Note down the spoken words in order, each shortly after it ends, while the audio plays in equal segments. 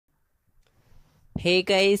Hey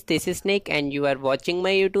guys, this is Nick and you are watching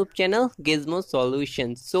my YouTube channel Gizmo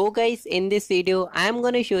Solutions. So guys, in this video I am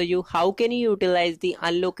gonna show you how can you utilize the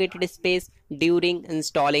unlocated space during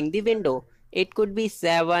installing the window. It could be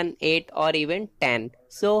 7, 8 or even 10.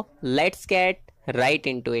 So let's get right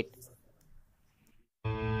into it.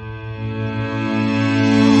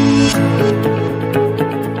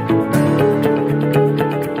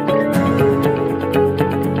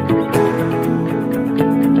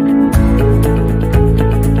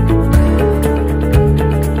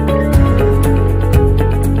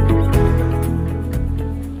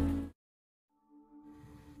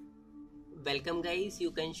 Welcome guys, you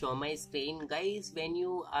can show my screen. Guys, when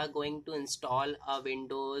you are going to install a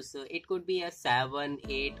Windows, it could be a 7,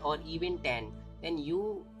 8 or even 10, then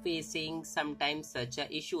you facing sometimes such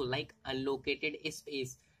a issue like unlocated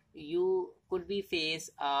space. You could be face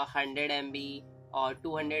 100 MB or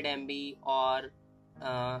 200 MB or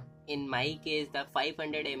in my case the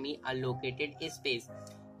 500 MB allocated space.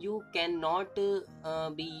 You cannot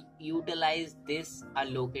be utilize this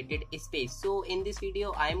allocated space. So in this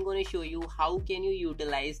video I am going to show you how can you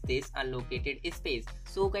utilize this allocated space.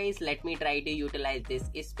 So guys, let me try to utilize this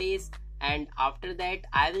space, and after that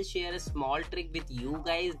I will share a small trick with you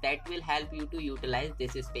guys that will help you to utilize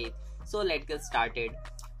this space. So let's get started.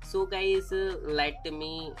 So guys, let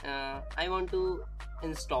me I want to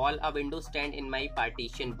install a Windows 10 in my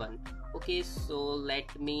partition 1. Okay, so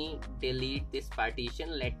let me delete this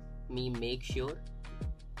partition. Let me make sure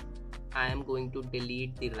I am going to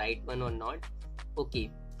delete the right one or not.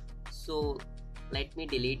 Okay, so let me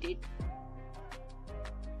delete it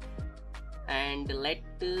and let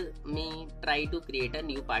me try to create a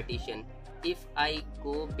new partition. If I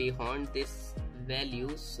go beyond this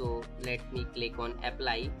value, so let me click on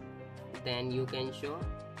apply, then you can show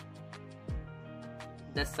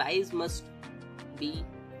the size must be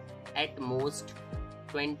at most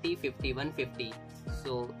 205150.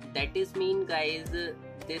 So that is mean guys,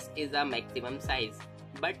 this is a maximum size.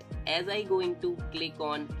 But as I going to click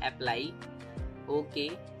on apply,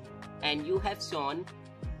 okay, and you have shown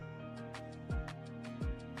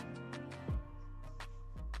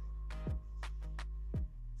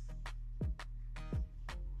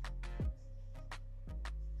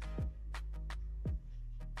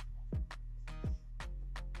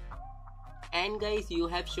and guys, you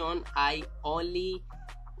have shown I only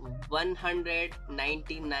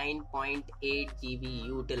 199.8 GB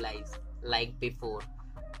utilized like before.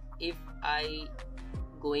 If I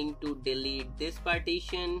going to delete this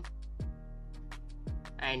partition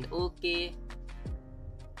and okay,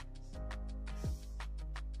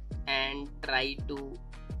 and try to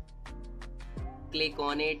click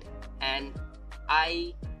on it, and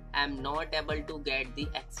I am not able to get the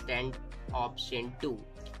extend option 2.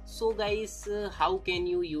 So guys, how can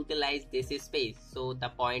you utilize this space? So the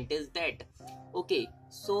point is that, okay,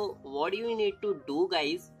 so what you need to do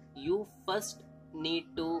guys, you first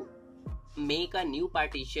need to make a new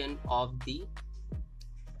partition of the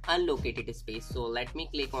unlocated space. So let me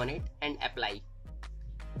click on it and apply.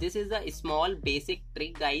 This is a small basic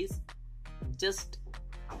trick guys, just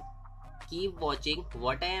keep watching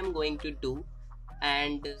what I am going to do.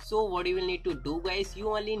 And so what you will need to do guys, you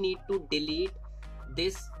only need to delete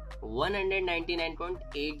this 199.8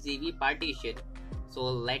 GB partition. So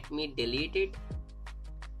let me delete it,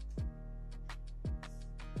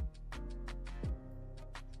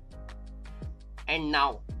 and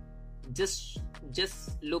now just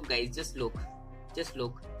look guys, just look,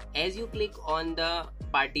 as you click on the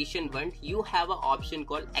partition 1, you have an option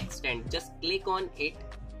called extend. Just click on it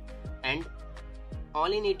and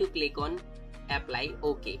only need to click on apply,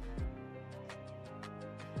 okay.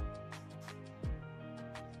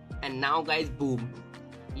 And now guys, boom,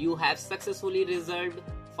 you have successfully reserved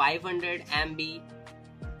 500 MB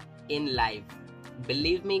in live.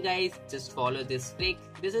 Believe me guys, just follow this trick.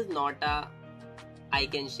 This is not a I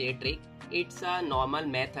can share trick, it's a normal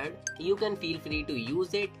method. You can feel free to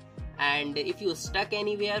use it, and if you stuck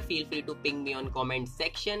anywhere, feel free to ping me on comment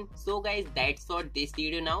section. So guys, that's for this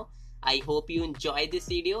video now. I hope you enjoy this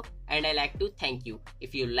video, and I like to thank you.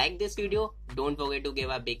 If you like this video, don't forget to give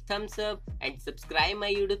a big thumbs up and subscribe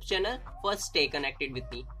my YouTube channel for stay connected with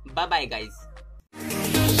me. Bye bye guys.